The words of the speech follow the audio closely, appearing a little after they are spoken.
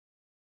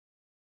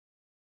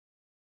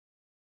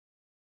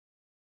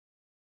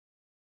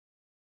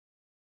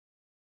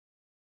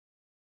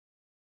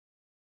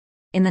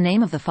In the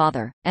name of the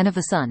Father, and of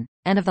the Son,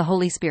 and of the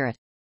Holy Spirit.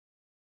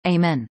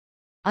 Amen.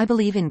 I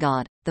believe in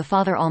God, the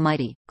Father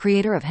Almighty,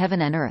 creator of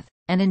heaven and earth,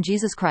 and in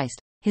Jesus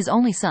Christ, his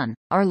only Son,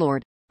 our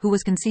Lord, who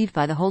was conceived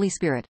by the Holy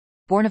Spirit,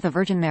 born of the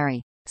Virgin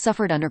Mary,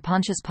 suffered under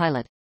Pontius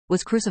Pilate,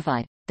 was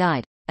crucified,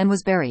 died, and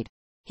was buried.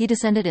 He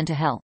descended into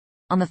hell.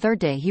 On the third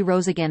day he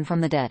rose again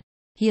from the dead.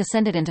 He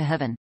ascended into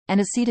heaven,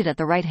 and is seated at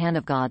the right hand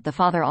of God the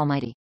Father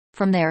Almighty.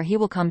 From there he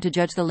will come to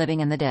judge the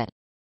living and the dead.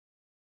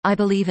 I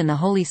believe in the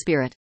Holy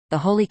Spirit, the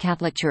Holy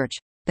Catholic Church,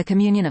 the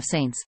communion of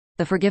saints,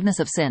 the forgiveness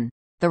of sin,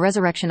 the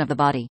resurrection of the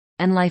body,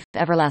 and life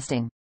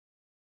everlasting.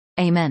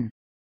 Amen.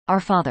 Our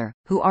Father,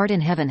 who art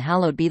in heaven,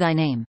 hallowed be thy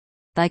name.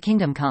 Thy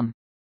kingdom come.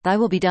 Thy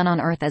will be done on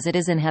earth as it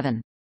is in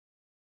heaven.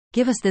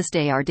 Give us this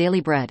day our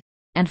daily bread,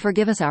 and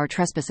forgive us our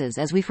trespasses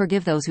as we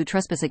forgive those who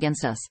trespass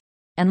against us.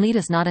 And lead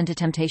us not into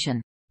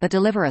temptation, but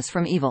deliver us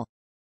from evil.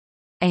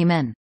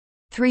 Amen.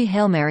 3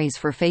 Hail Marys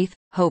for faith,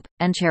 hope,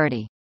 and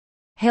charity.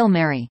 Hail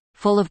Mary,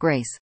 full of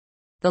grace.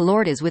 The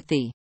Lord is with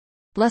thee.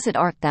 Blessed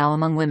art thou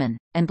among women,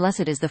 and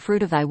blessed is the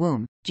fruit of thy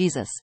womb,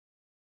 Jesus.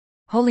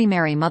 Holy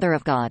Mary, Mother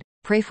of God,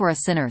 pray for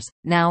us sinners,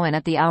 now and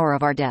at the hour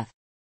of our death.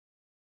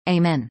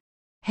 Amen.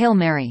 Hail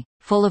Mary,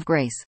 full of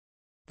grace.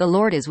 The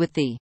Lord is with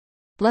thee.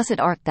 Blessed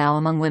art thou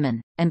among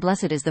women, and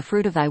blessed is the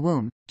fruit of thy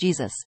womb,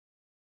 Jesus.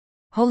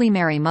 Holy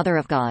Mary, Mother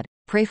of God,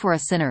 pray for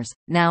us sinners,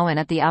 now and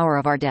at the hour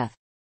of our death.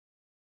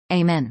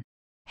 Amen.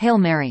 Hail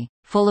Mary,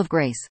 full of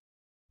grace.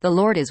 The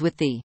Lord is with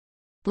thee.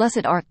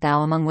 Blessed art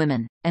thou among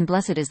women, and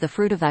blessed is the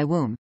fruit of thy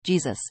womb,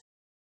 Jesus.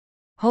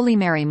 Holy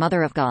Mary,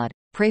 Mother of God,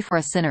 pray for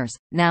us sinners,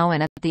 now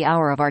and at the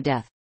hour of our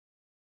death.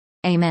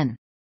 Amen.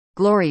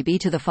 Glory be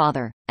to the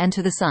Father, and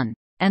to the Son,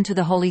 and to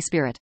the Holy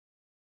Spirit.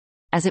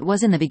 As it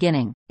was in the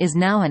beginning, is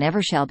now and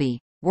ever shall be,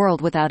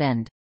 world without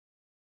end.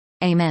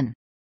 Amen.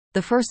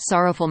 The first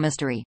sorrowful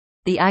mystery,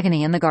 the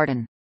agony in the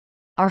garden.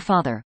 Our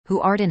Father, who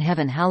art in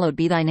heaven, hallowed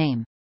be thy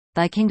name.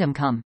 Thy kingdom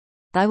come.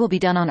 Thy will be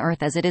done on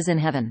earth as it is in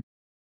heaven.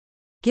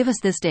 Give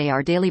us this day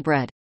our daily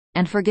bread,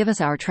 and forgive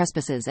us our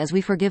trespasses as we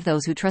forgive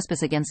those who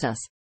trespass against us.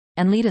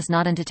 And lead us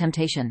not into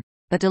temptation,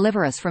 but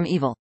deliver us from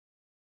evil.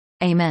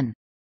 Amen.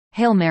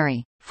 Hail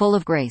Mary, full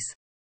of grace.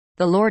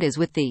 The Lord is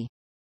with thee.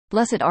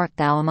 Blessed art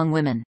thou among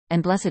women,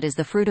 and blessed is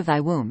the fruit of thy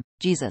womb,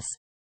 Jesus.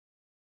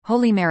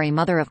 Holy Mary,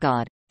 Mother of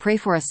God, pray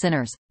for us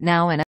sinners,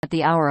 now and at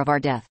the hour of our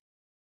death.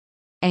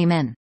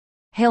 Amen.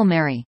 Hail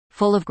Mary,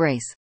 full of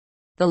grace.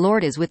 The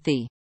Lord is with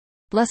thee.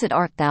 Blessed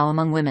art thou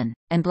among women,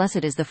 and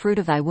blessed is the fruit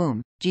of thy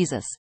womb,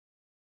 Jesus.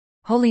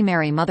 Holy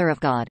Mary, Mother of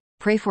God,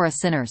 pray for us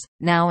sinners,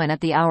 now and at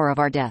the hour of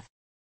our death.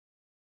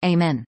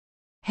 Amen.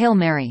 Hail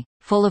Mary,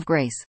 full of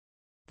grace.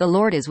 The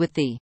Lord is with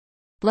thee.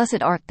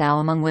 Blessed art thou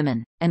among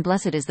women, and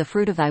blessed is the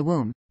fruit of thy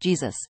womb,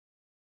 Jesus.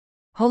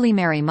 Holy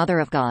Mary, Mother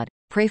of God,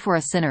 pray for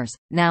us sinners,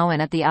 now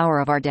and at the hour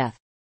of our death.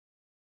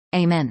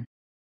 Amen.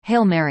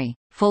 Hail Mary,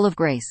 full of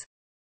grace.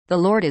 The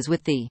Lord is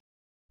with thee.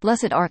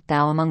 Blessed art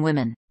thou among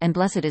women, and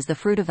blessed is the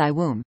fruit of thy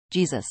womb,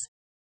 Jesus.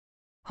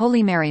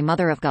 Holy Mary,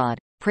 Mother of God,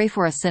 pray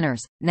for us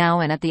sinners, now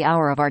and at the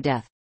hour of our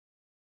death.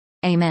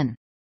 Amen.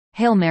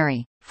 Hail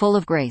Mary, full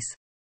of grace.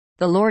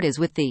 The Lord is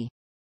with thee.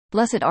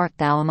 Blessed art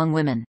thou among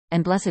women,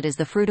 and blessed is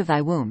the fruit of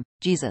thy womb,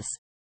 Jesus.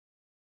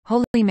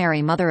 Holy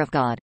Mary, Mother of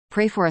God,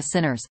 pray for us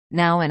sinners,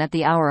 now and at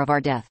the hour of our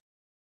death.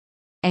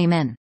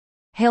 Amen.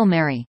 Hail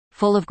Mary,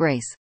 full of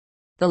grace.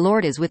 The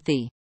Lord is with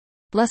thee.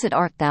 Blessed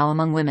art thou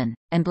among women,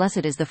 and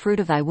blessed is the fruit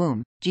of thy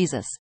womb,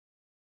 Jesus.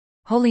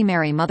 Holy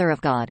Mary, Mother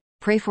of God,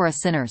 pray for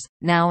us sinners,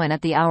 now and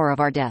at the hour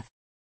of our death.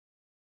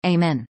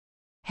 Amen.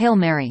 Hail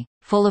Mary,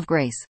 full of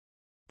grace.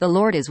 The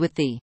Lord is with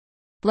thee.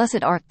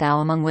 Blessed art thou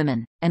among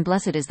women, and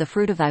blessed is the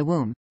fruit of thy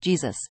womb,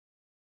 Jesus.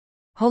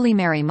 Holy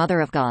Mary, Mother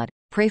of God,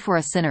 pray for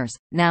us sinners,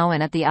 now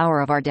and at the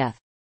hour of our death.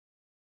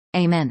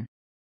 Amen.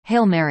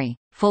 Hail Mary,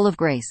 full of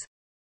grace.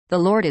 The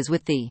Lord is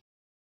with thee.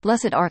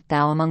 Blessed art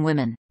thou among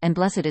women, and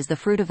blessed is the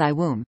fruit of thy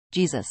womb,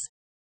 Jesus.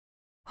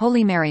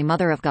 Holy Mary,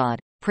 Mother of God,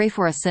 pray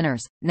for us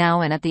sinners,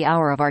 now and at the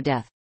hour of our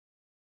death.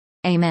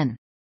 Amen.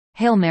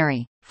 Hail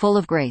Mary, full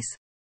of grace.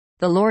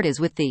 The Lord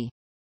is with thee.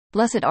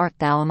 Blessed art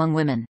thou among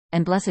women,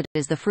 and blessed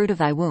is the fruit of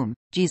thy womb,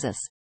 Jesus.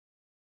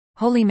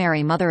 Holy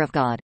Mary, Mother of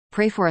God,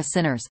 pray for us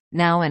sinners,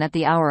 now and at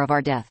the hour of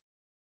our death.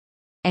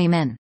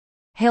 Amen.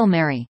 Hail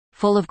Mary,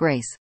 full of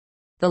grace.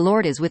 The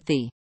Lord is with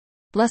thee.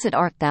 Blessed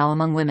art thou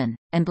among women,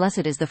 and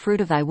blessed is the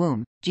fruit of thy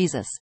womb,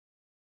 Jesus.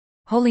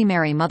 Holy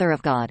Mary, Mother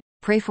of God,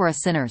 pray for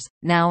us sinners,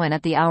 now and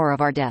at the hour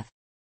of our death.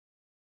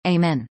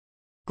 Amen.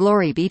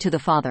 Glory be to the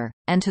Father,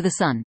 and to the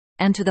Son,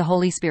 and to the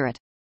Holy Spirit.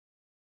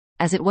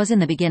 As it was in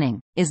the beginning,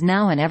 is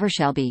now and ever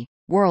shall be,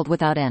 world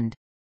without end.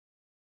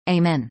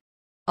 Amen.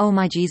 O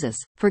my Jesus,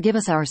 forgive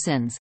us our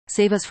sins,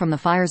 save us from the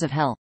fires of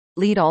hell,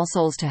 lead all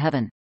souls to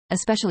heaven,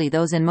 especially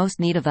those in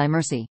most need of thy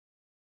mercy.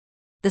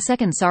 The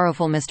second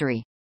sorrowful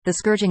mystery, the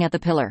scourging at the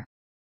pillar.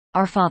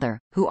 Our Father,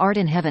 who art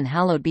in heaven,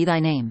 hallowed be thy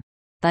name.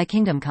 Thy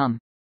kingdom come.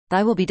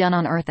 Thy will be done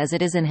on earth as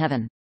it is in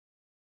heaven.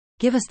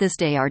 Give us this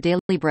day our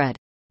daily bread,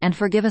 and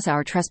forgive us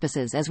our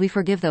trespasses as we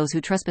forgive those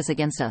who trespass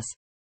against us.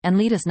 And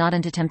lead us not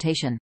into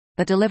temptation,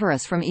 but deliver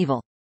us from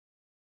evil.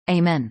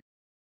 Amen.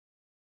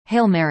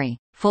 Hail Mary,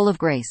 full of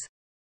grace.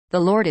 The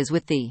Lord is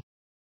with thee.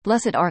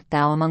 Blessed art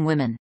thou among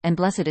women, and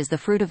blessed is the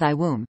fruit of thy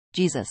womb,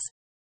 Jesus.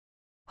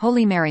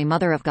 Holy Mary,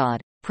 Mother of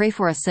God, pray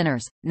for us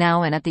sinners,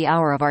 now and at the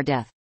hour of our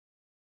death.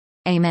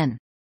 Amen.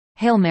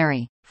 Hail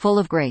Mary, full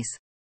of grace.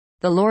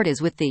 The Lord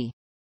is with thee.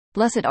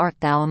 Blessed art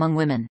thou among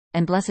women,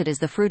 and blessed is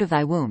the fruit of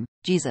thy womb,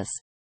 Jesus.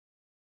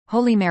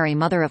 Holy Mary,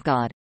 Mother of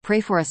God,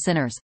 pray for us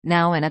sinners,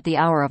 now and at the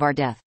hour of our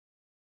death.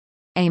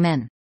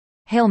 Amen.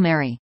 Hail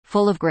Mary,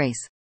 full of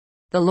grace.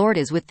 The Lord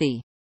is with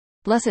thee.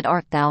 Blessed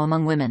art thou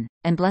among women,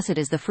 and blessed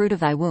is the fruit of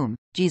thy womb,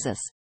 Jesus.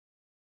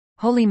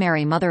 Holy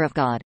Mary, Mother of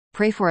God,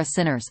 pray for us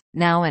sinners,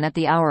 now and at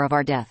the hour of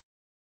our death.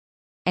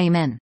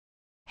 Amen.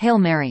 Hail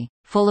Mary,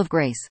 full of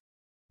grace.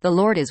 The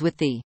Lord is with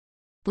thee.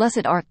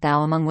 Blessed art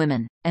thou among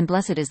women, and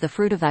blessed is the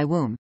fruit of thy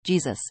womb,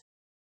 Jesus.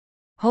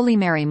 Holy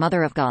Mary,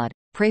 Mother of God,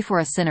 pray for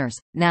us sinners,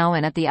 now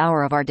and at the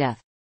hour of our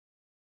death.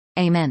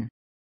 Amen.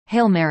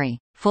 Hail Mary,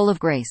 full of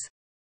grace.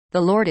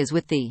 The Lord is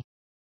with thee.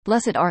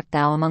 Blessed art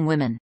thou among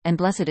women, and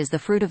blessed is the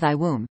fruit of thy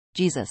womb,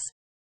 Jesus.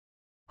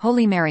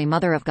 Holy Mary,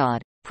 Mother of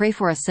God, pray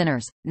for us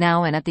sinners,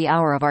 now and at the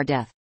hour of our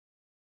death.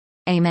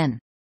 Amen.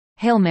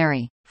 Hail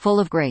Mary, full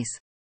of grace.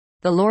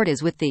 The Lord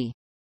is with thee.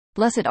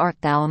 Blessed art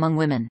thou among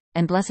women,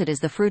 and blessed is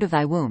the fruit of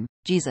thy womb,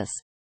 Jesus.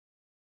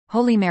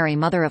 Holy Mary,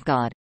 Mother of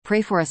God,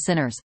 pray for us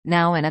sinners,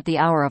 now and at the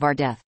hour of our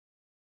death.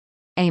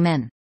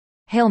 Amen.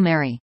 Hail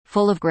Mary,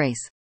 full of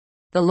grace.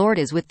 The Lord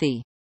is with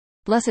thee.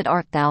 Blessed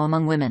art thou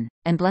among women,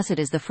 and blessed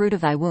is the fruit of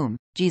thy womb,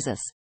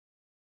 Jesus.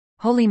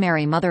 Holy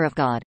Mary, Mother of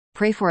God,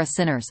 pray for us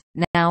sinners,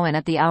 now and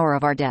at the hour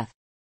of our death.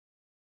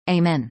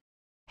 Amen.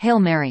 Hail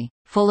Mary,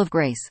 full of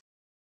grace.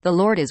 The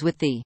Lord is with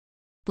thee.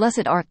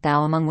 Blessed art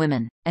thou among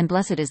women, and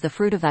blessed is the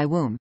fruit of thy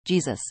womb,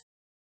 Jesus.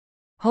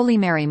 Holy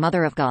Mary,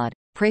 Mother of God,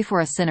 pray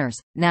for us sinners,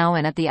 now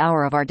and at the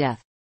hour of our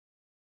death.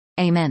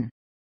 Amen.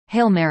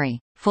 Hail Mary,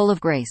 full of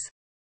grace.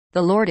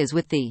 The Lord is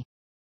with thee.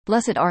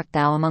 Blessed art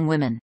thou among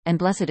women, and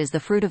blessed is the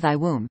fruit of thy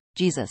womb,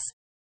 Jesus.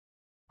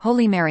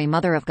 Holy Mary,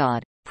 Mother of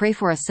God, pray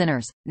for us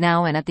sinners,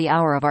 now and at the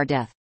hour of our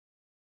death.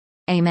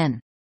 Amen.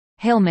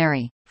 Hail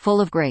Mary,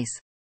 full of grace.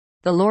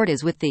 The Lord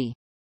is with thee.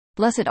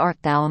 Blessed art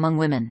thou among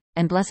women,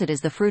 and blessed is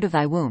the fruit of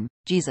thy womb,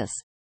 Jesus.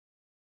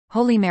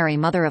 Holy Mary,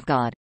 Mother of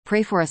God,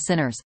 pray for us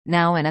sinners,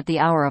 now and at the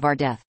hour of our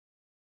death.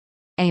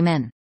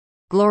 Amen.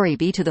 Glory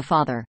be to the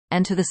Father,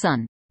 and to the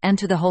Son, and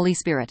to the Holy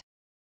Spirit.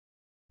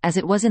 As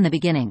it was in the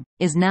beginning,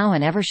 is now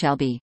and ever shall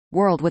be,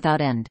 world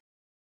without end.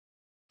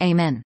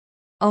 Amen.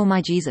 O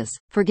my Jesus,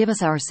 forgive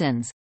us our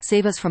sins,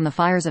 save us from the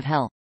fires of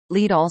hell,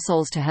 lead all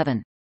souls to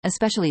heaven,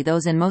 especially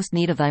those in most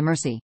need of thy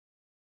mercy.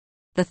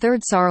 The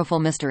third sorrowful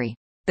mystery,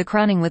 the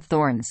crowning with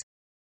thorns.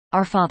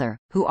 Our Father,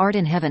 who art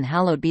in heaven,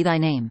 hallowed be thy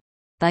name.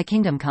 Thy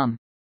kingdom come.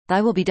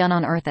 Thy will be done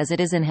on earth as it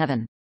is in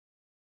heaven.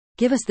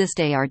 Give us this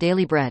day our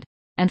daily bread,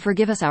 and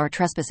forgive us our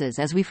trespasses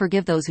as we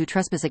forgive those who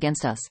trespass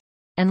against us.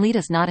 And lead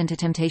us not into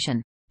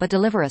temptation, but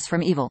deliver us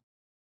from evil.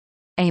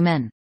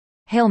 Amen.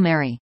 Hail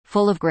Mary,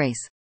 full of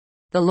grace.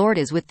 The Lord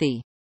is with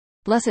thee.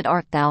 Blessed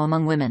art thou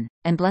among women,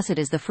 and blessed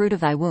is the fruit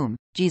of thy womb,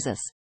 Jesus.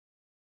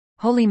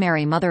 Holy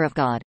Mary, Mother of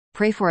God,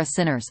 pray for us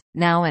sinners,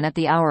 now and at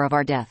the hour of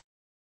our death.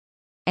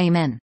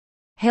 Amen.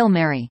 Hail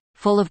Mary,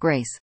 full of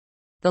grace.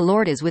 The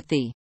Lord is with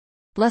thee.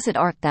 Blessed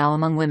art thou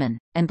among women,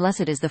 and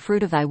blessed is the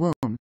fruit of thy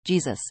womb,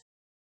 Jesus.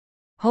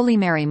 Holy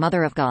Mary,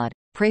 Mother of God,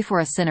 pray for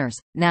us sinners,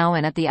 now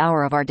and at the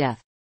hour of our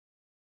death.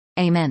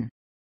 Amen.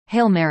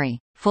 Hail Mary,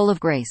 full of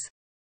grace.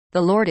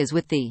 The Lord is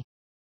with thee.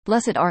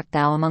 Blessed art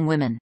thou among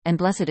women, and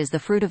blessed is the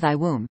fruit of thy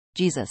womb,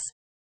 Jesus.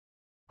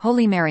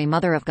 Holy Mary,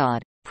 Mother of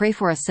God, pray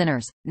for us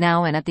sinners,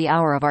 now and at the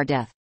hour of our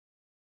death.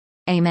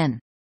 Amen.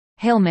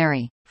 Hail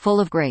Mary, full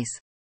of grace.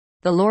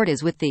 The Lord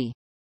is with thee.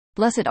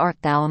 Blessed art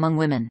thou among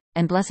women,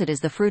 and blessed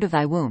is the fruit of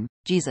thy womb,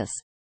 Jesus.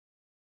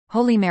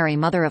 Holy Mary,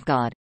 Mother of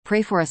God,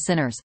 pray for us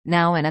sinners,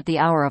 now and at the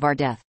hour of our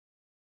death.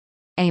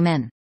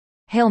 Amen.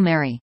 Hail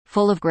Mary,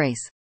 full of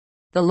grace.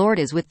 The Lord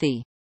is with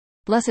thee.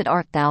 Blessed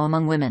art thou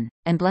among women,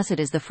 and blessed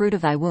is the fruit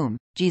of thy womb,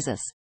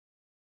 Jesus.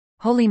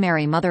 Holy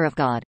Mary, Mother of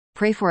God,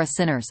 pray for us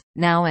sinners,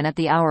 now and at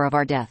the hour of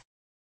our death.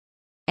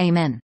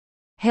 Amen.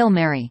 Hail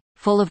Mary,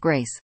 full of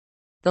grace.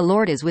 The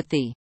Lord is with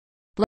thee.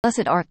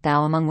 Blessed art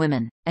thou among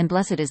women, and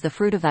blessed is the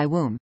fruit of thy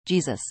womb,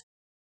 Jesus.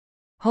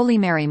 Holy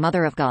Mary,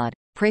 Mother of God,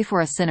 pray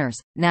for us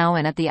sinners, now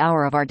and at the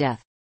hour of our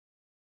death.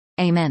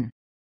 Amen.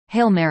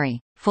 Hail Mary,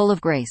 full of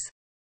grace.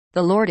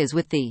 The Lord is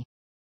with thee.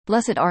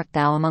 Blessed art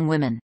thou among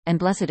women, and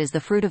blessed is the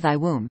fruit of thy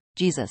womb,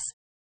 Jesus.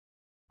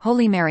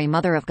 Holy Mary,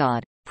 Mother of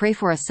God, pray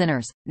for us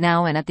sinners,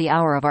 now and at the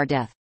hour of our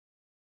death.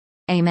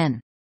 Amen.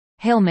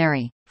 Hail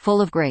Mary,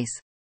 full of grace.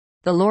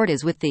 The Lord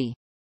is with thee.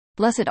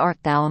 Blessed art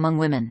thou among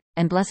women,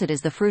 and blessed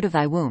is the fruit of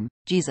thy womb,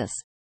 Jesus.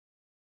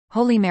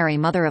 Holy Mary,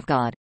 Mother of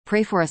God,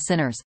 pray for us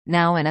sinners,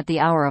 now and at the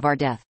hour of our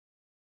death.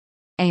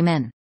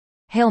 Amen.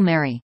 Hail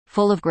Mary,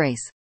 full of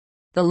grace.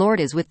 The Lord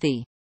is with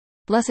thee.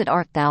 Blessed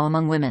art thou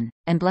among women,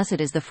 and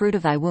blessed is the fruit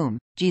of thy womb,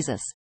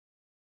 Jesus.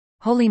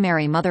 Holy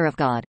Mary, Mother of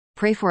God,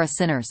 pray for us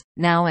sinners,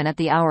 now and at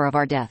the hour of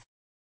our death.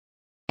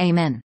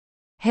 Amen.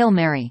 Hail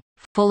Mary,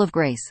 full of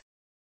grace.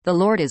 The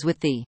Lord is with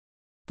thee.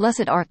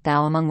 Blessed art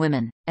thou among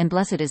women, and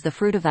blessed is the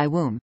fruit of thy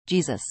womb,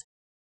 Jesus.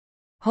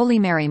 Holy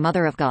Mary,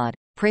 Mother of God,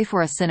 pray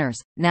for us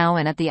sinners, now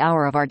and at the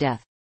hour of our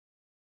death.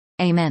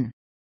 Amen.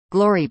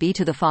 Glory be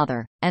to the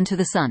Father, and to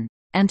the Son,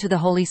 and to the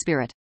Holy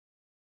Spirit.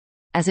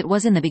 As it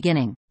was in the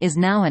beginning, is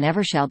now and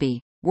ever shall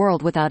be,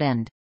 world without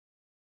end.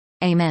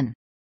 Amen.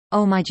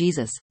 O my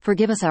Jesus,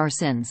 forgive us our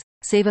sins,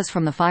 save us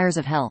from the fires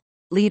of hell,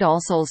 lead all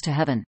souls to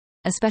heaven,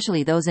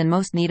 especially those in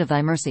most need of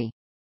thy mercy.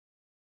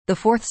 The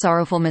fourth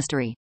sorrowful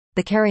mystery,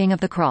 the carrying of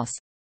the cross.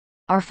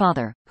 Our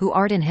Father, who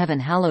art in heaven,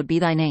 hallowed be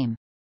thy name.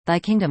 Thy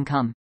kingdom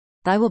come.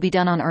 Thy will be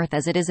done on earth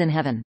as it is in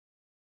heaven.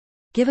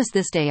 Give us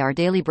this day our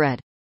daily bread,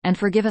 and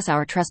forgive us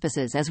our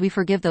trespasses as we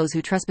forgive those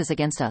who trespass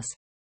against us.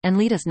 And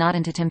lead us not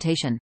into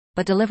temptation,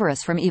 but deliver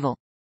us from evil.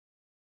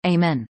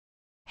 Amen.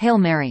 Hail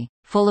Mary,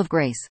 full of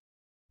grace.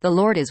 The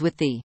Lord is with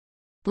thee.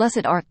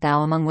 Blessed art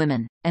thou among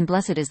women, and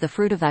blessed is the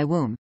fruit of thy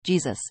womb,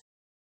 Jesus.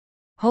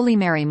 Holy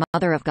Mary,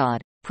 Mother of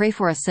God, pray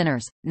for us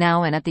sinners,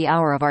 now and at the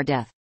hour of our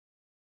death.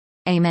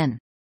 Amen.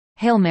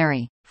 Hail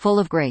Mary, full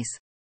of grace.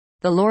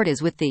 The Lord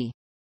is with thee.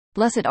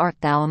 Blessed art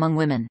thou among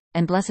women,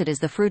 and blessed is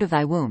the fruit of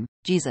thy womb,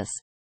 Jesus.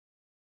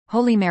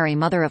 Holy Mary,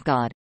 Mother of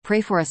God,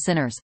 pray for us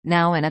sinners,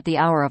 now and at the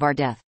hour of our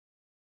death.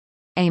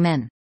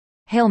 Amen.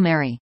 Hail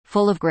Mary,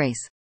 full of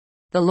grace.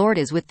 The Lord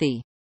is with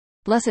thee.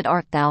 Blessed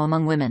art thou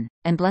among women,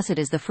 and blessed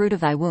is the fruit of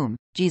thy womb,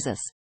 Jesus.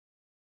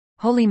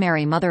 Holy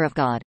Mary, Mother of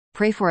God,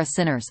 pray for us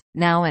sinners,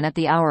 now and at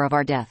the hour of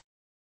our death.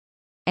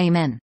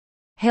 Amen.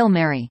 Hail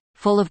Mary,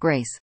 full of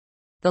grace.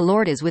 The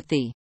Lord is with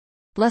thee.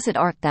 Blessed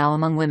art thou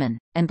among women,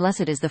 and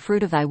blessed is the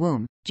fruit of thy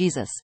womb,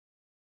 Jesus.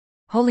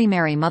 Holy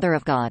Mary, Mother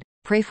of God,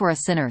 pray for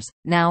us sinners,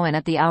 now and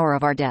at the hour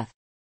of our death.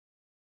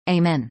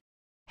 Amen.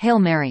 Hail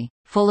Mary,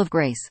 full of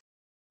grace.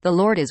 The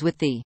Lord is with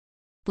thee.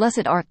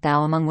 Blessed art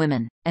thou among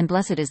women, and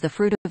blessed is the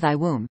fruit of thy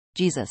womb,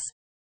 Jesus.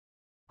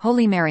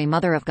 Holy Mary,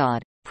 Mother of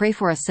God, pray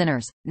for us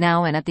sinners,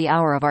 now and at the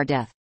hour of our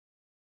death.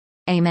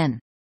 Amen.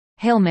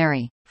 Hail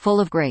Mary, full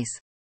of grace.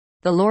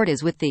 The Lord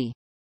is with thee.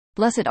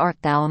 Blessed art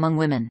thou among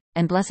women,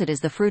 and blessed is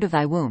the fruit of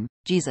thy womb,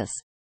 Jesus.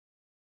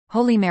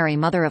 Holy Mary,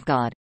 Mother of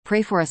God,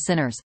 pray for us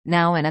sinners,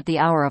 now and at the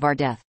hour of our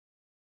death.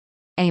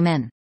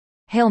 Amen.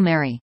 Hail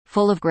Mary,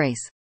 full of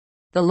grace.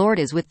 The Lord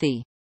is with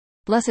thee.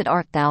 Blessed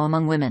art thou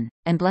among women,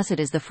 and blessed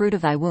is the fruit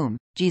of thy womb,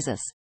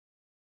 Jesus.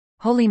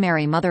 Holy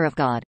Mary, Mother of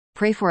God,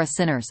 pray for us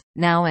sinners,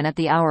 now and at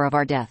the hour of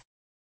our death.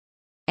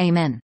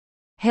 Amen.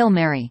 Hail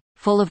Mary,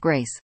 full of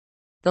grace.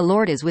 The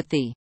Lord is with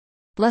thee.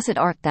 Blessed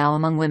art thou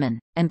among women,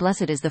 and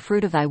blessed is the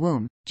fruit of thy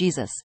womb,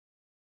 Jesus.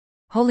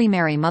 Holy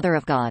Mary, Mother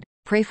of God,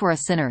 pray for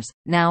us sinners,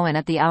 now and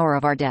at the hour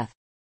of our death.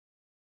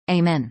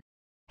 Amen.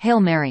 Hail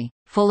Mary,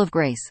 full of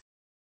grace.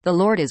 The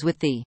Lord is with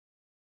thee.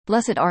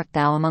 Blessed art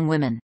thou among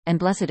women, and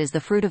blessed is the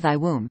fruit of thy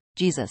womb,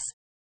 Jesus.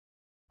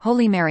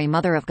 Holy Mary,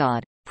 Mother of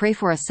God, pray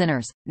for us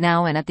sinners,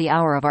 now and at the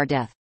hour of our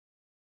death.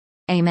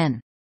 Amen.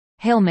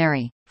 Hail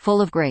Mary,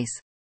 full of grace.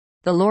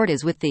 The Lord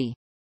is with thee.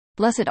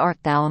 Blessed art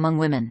thou among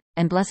women,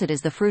 and blessed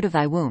is the fruit of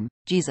thy womb,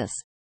 Jesus.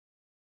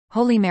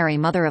 Holy Mary,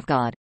 Mother of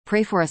God,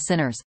 pray for us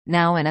sinners,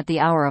 now and at the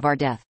hour of our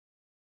death.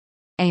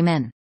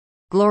 Amen.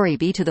 Glory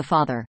be to the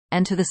Father,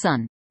 and to the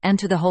Son, and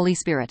to the Holy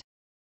Spirit.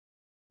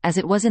 As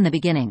it was in the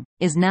beginning,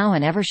 is now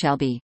and ever shall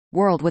be,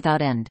 world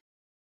without end.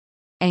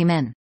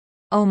 Amen.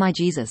 O my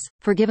Jesus,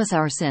 forgive us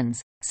our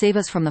sins, save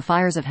us from the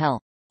fires of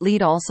hell,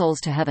 lead all souls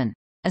to heaven,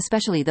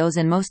 especially those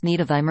in most need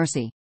of thy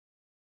mercy.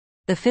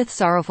 The fifth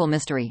sorrowful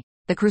mystery,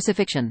 the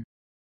crucifixion.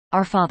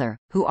 Our Father,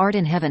 who art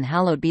in heaven,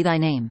 hallowed be thy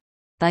name.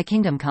 Thy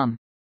kingdom come.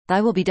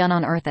 Thy will be done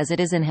on earth as it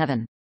is in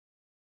heaven.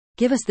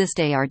 Give us this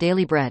day our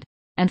daily bread,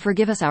 and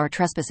forgive us our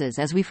trespasses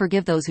as we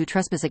forgive those who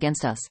trespass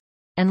against us.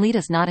 And lead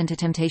us not into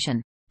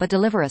temptation, but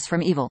deliver us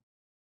from evil.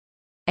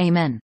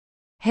 Amen.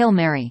 Hail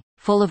Mary,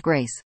 full of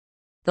grace.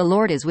 The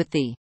Lord is with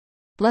thee.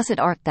 Blessed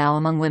art thou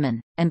among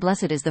women, and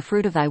blessed is the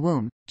fruit of thy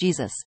womb,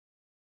 Jesus.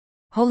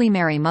 Holy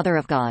Mary, Mother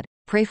of God,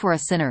 pray for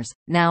us sinners,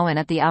 now and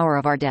at the hour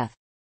of our death.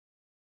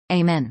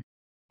 Amen.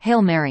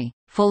 Hail Mary,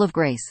 full of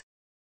grace.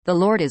 The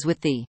Lord is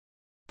with thee.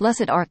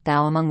 Blessed art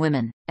thou among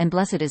women, and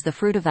blessed is the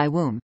fruit of thy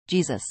womb,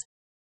 Jesus.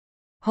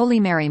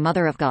 Holy Mary,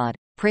 Mother of God,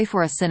 pray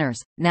for us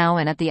sinners, now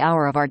and at the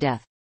hour of our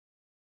death.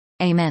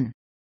 Amen.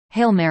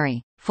 Hail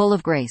Mary, full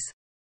of grace.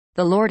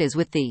 The Lord is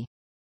with thee.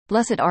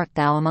 Blessed art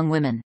thou among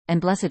women,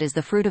 and blessed is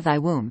the fruit of thy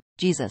womb,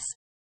 Jesus.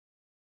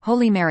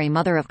 Holy Mary,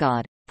 Mother of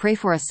God, pray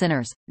for us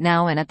sinners,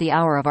 now and at the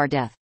hour of our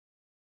death.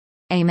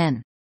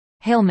 Amen.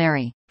 Hail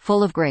Mary,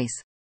 full of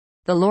grace.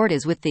 The Lord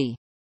is with thee.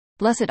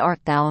 Blessed art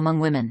thou among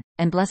women,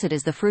 and blessed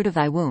is the fruit of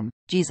thy womb,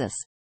 Jesus.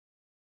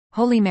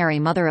 Holy Mary,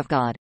 Mother of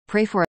God,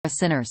 pray for us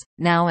sinners,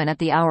 now and at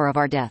the hour of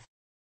our death.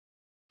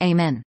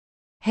 Amen.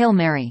 Hail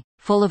Mary,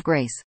 full of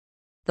grace.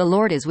 The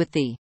Lord is with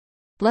thee.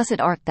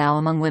 Blessed art thou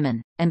among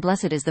women, and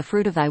blessed is the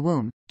fruit of thy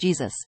womb,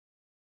 Jesus.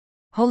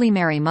 Holy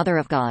Mary, Mother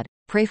of God,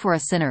 pray for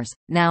us sinners,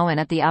 now and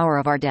at the hour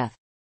of our death.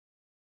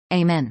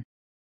 Amen.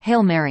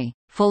 Hail Mary,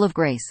 full of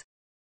grace.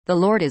 The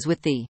Lord is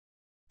with thee.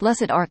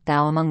 Blessed art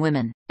thou among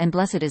women, and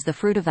blessed is the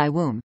fruit of thy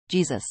womb,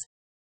 Jesus.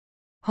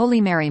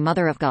 Holy Mary,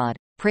 Mother of God,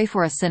 pray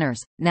for us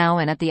sinners, now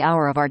and at the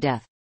hour of our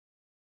death.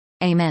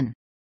 Amen.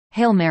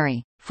 Hail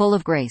Mary, full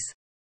of grace.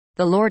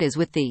 The Lord is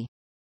with thee.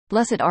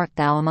 Blessed art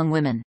thou among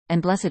women,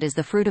 and blessed is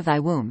the fruit of thy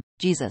womb,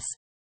 Jesus.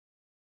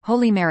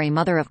 Holy Mary,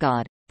 Mother of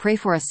God, pray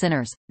for us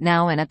sinners,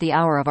 now and at the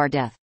hour of our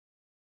death.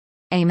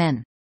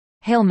 Amen.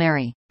 Hail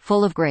Mary,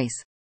 full of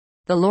grace.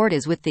 The Lord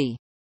is with thee.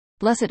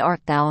 Blessed art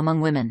thou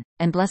among women,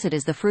 and blessed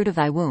is the fruit of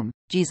thy womb,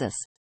 Jesus.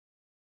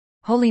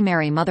 Holy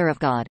Mary, Mother of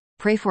God,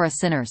 pray for us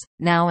sinners,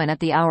 now and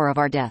at the hour of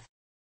our death.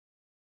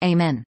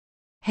 Amen.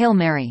 Hail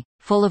Mary,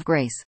 full of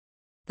grace.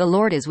 The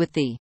Lord is with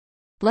thee.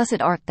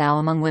 Blessed art thou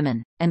among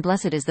women, and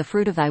blessed is the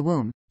fruit of thy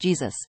womb,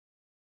 Jesus.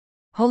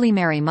 Holy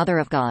Mary, Mother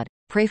of God,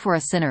 pray for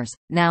us sinners,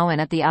 now and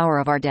at the hour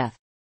of our death.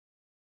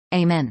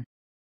 Amen.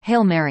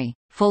 Hail Mary,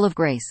 full of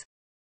grace.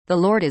 The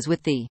Lord is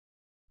with thee.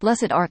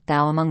 Blessed art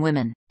thou among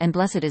women, and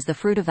blessed is the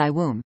fruit of thy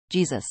womb,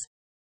 Jesus.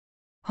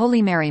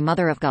 Holy Mary,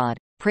 Mother of God,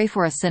 pray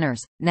for us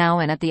sinners, now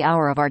and at the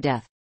hour of our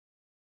death.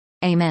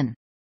 Amen.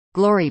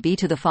 Glory be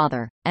to the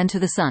Father, and to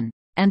the Son,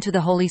 and to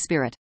the Holy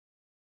Spirit.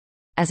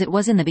 As it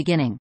was in the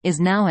beginning, is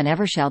now and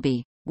ever shall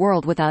be,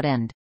 world without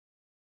end.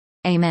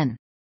 Amen.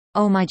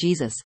 O my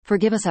Jesus,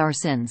 forgive us our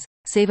sins,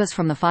 save us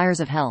from the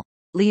fires of hell,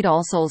 lead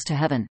all souls to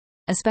heaven,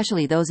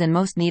 especially those in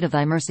most need of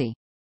thy mercy.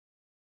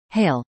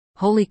 Hail,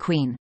 Holy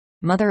Queen,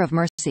 Mother of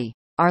Mercy,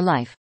 our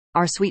life,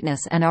 our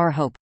sweetness and our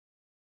hope.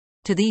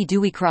 To thee do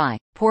we cry,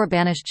 poor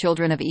banished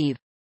children of Eve.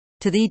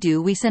 To thee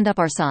do we send up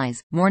our sighs,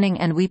 mourning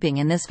and weeping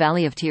in this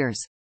valley of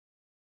tears.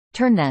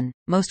 Turn then,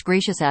 most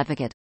gracious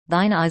Advocate,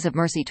 thine eyes of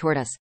mercy toward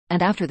us,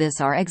 and after this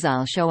our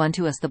exile show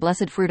unto us the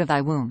blessed fruit of thy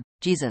womb,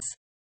 Jesus.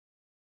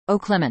 O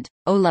clement,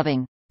 O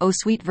loving, O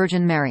sweet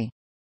Virgin Mary.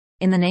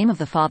 In the name of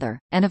the Father,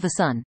 and of the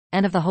Son,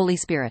 and of the Holy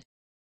Spirit.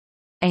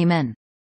 Amen.